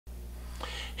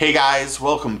Hey guys,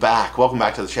 welcome back. Welcome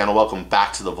back to the channel. Welcome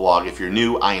back to the vlog. If you're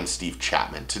new, I am Steve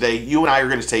Chapman. Today, you and I are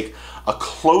going to take a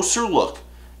closer look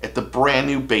at the brand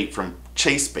new bait from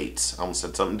Chasebaits. I almost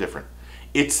said something different.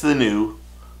 It's the new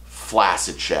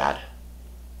Flacid Shad.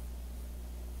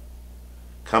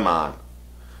 Come on.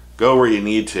 Go where you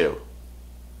need to.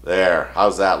 There.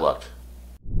 How's that look?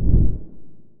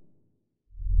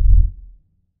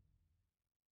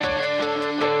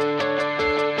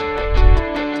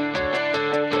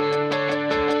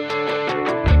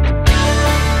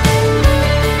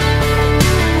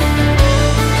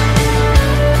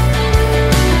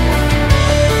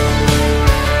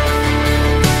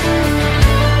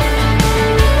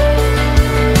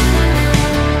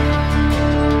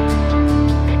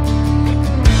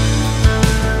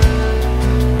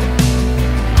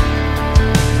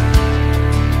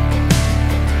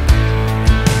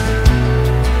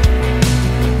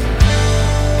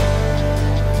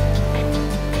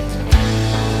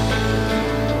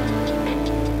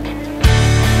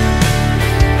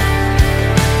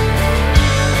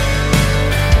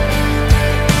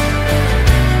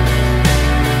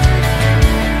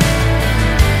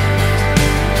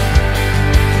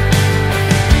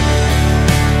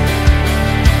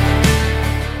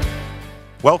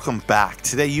 Welcome back.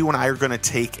 Today you and I are going to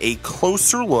take a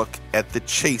closer look at the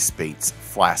Chasebaits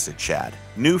Flacid Shad.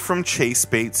 New from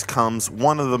Chasebaits comes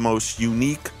one of the most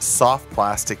unique soft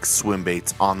plastic swim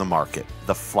baits on the market,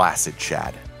 the Flacid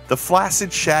Shad. The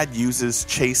Flacid Shad uses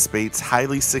Chasebaits'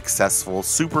 highly successful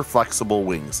super flexible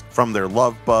wings from their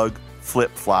Love Bug,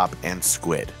 Flip Flop, and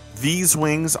Squid. These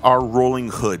wings are rolling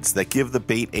hoods that give the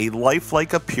bait a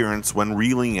lifelike appearance when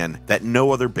reeling in that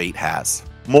no other bait has.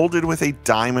 Molded with a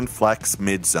diamond flex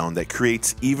midzone that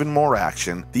creates even more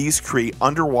action, these create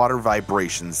underwater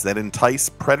vibrations that entice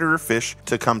predator fish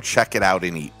to come check it out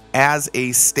and eat. As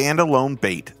a standalone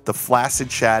bait, the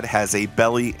Flacid Shad has a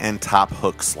belly and top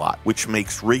hook slot, which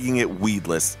makes rigging it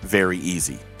weedless very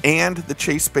easy. And the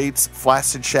Chasebaits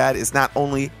Flacid Shad is not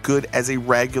only good as a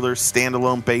regular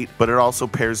standalone bait, but it also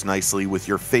pairs nicely with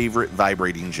your favorite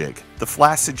vibrating jig. The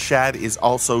Flacid Shad is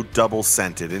also double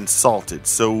scented and salted,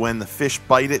 so when the fish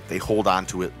bite it, they hold on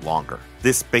to it longer.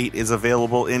 This bait is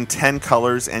available in 10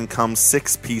 colors and comes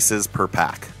 6 pieces per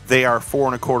pack. They are 4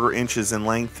 1/4 inches in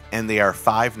length and they are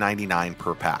 $5.99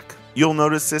 per pack. You'll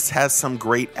notice this has some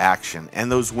great action,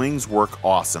 and those wings work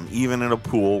awesome even in a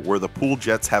pool where the pool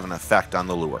jets have an effect on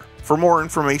the lure. For more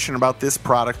information about this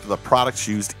product or the products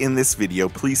used in this video,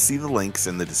 please see the links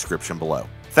in the description below.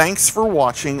 Thanks for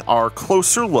watching our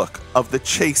closer look of the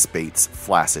Chasebaits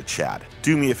Flacid Shad.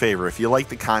 Do me a favor, if you like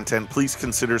the content, please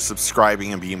consider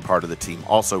subscribing and being part of the team.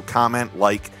 Also comment,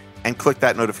 like, and click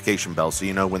that notification bell so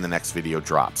you know when the next video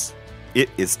drops. It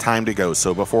is time to go,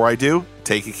 so before I do,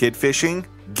 take a kid fishing,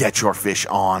 get your fish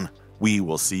on. We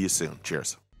will see you soon.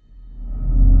 Cheers.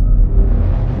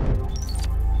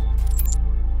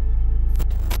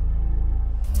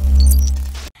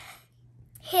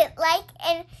 Hit like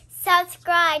and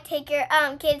subscribe. Take your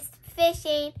kids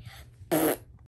fishing.